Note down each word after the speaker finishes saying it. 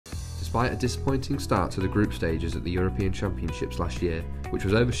Despite a disappointing start to the group stages at the European Championships last year, which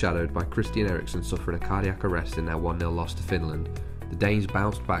was overshadowed by Christian Eriksen suffering a cardiac arrest in their 1-0 loss to Finland, the Danes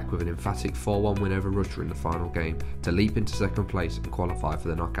bounced back with an emphatic 4-1 win over Russia in the final game to leap into second place and qualify for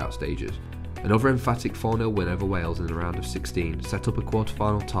the knockout stages. Another emphatic 4-0 win over Wales in the round of 16 set up a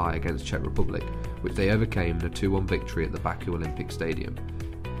quarter-final tie against Czech Republic, which they overcame in a 2-1 victory at the Baku Olympic Stadium.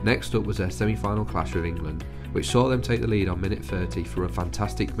 Next up was their semi-final clash with England, which saw them take the lead on minute 30 through a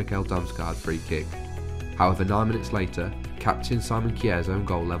fantastic Mikkel Damsgaard free kick. However, 9 minutes later, captain Simon Kjær's own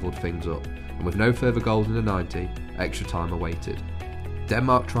goal levelled things up, and with no further goals in the 90, extra time awaited.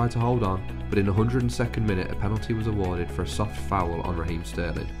 Denmark tried to hold on, but in the 102nd minute a penalty was awarded for a soft foul on Raheem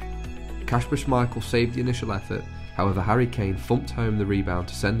Sterling. Kasper Schmeichel saved the initial effort, however Harry Kane thumped home the rebound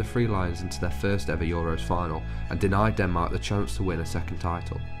to send the Three Lions into their first ever Euros final and denied Denmark the chance to win a second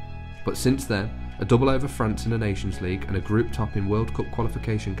title. But since then, a double over France in the Nations League and a group top in World Cup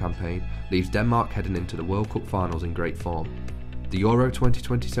qualification campaign leaves Denmark heading into the World Cup finals in great form. The Euro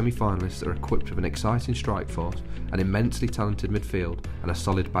 2020 semi-finalists are equipped with an exciting strike force, an immensely talented midfield and a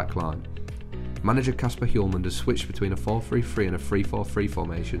solid back line. Manager Kasper Hjulmand has switched between a 4-3-3 and a 3-4-3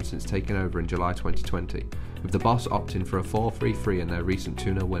 formation since taking over in July 2020, with the boss opting for a 4-3-3 in their recent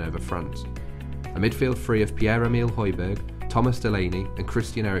 2-0 win over France. A midfield three of Pierre-Emile Højbjerg, Thomas Delaney and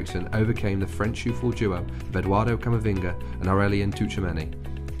Christian Eriksen overcame the French youthful duo of Eduardo Camavinga and Aurélien Tchouaméni.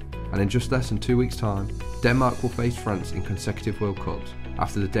 And in just less than 2 weeks' time, Denmark will face France in consecutive World Cups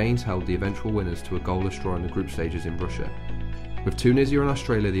after the Danes held the eventual winners to a goalless draw in the group stages in Russia. With Tunisia and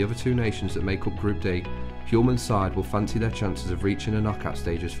Australia the other two nations that make up Group D, Hjulmand's side will fancy their chances of reaching the knockout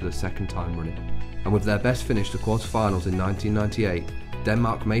stages for the second time running. And with their best finish to quarter-finals in 1998,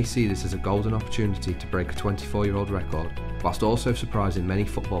 Denmark may see this as a golden opportunity to break a 24-year-old record, whilst also surprising many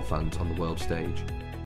football fans on the world stage.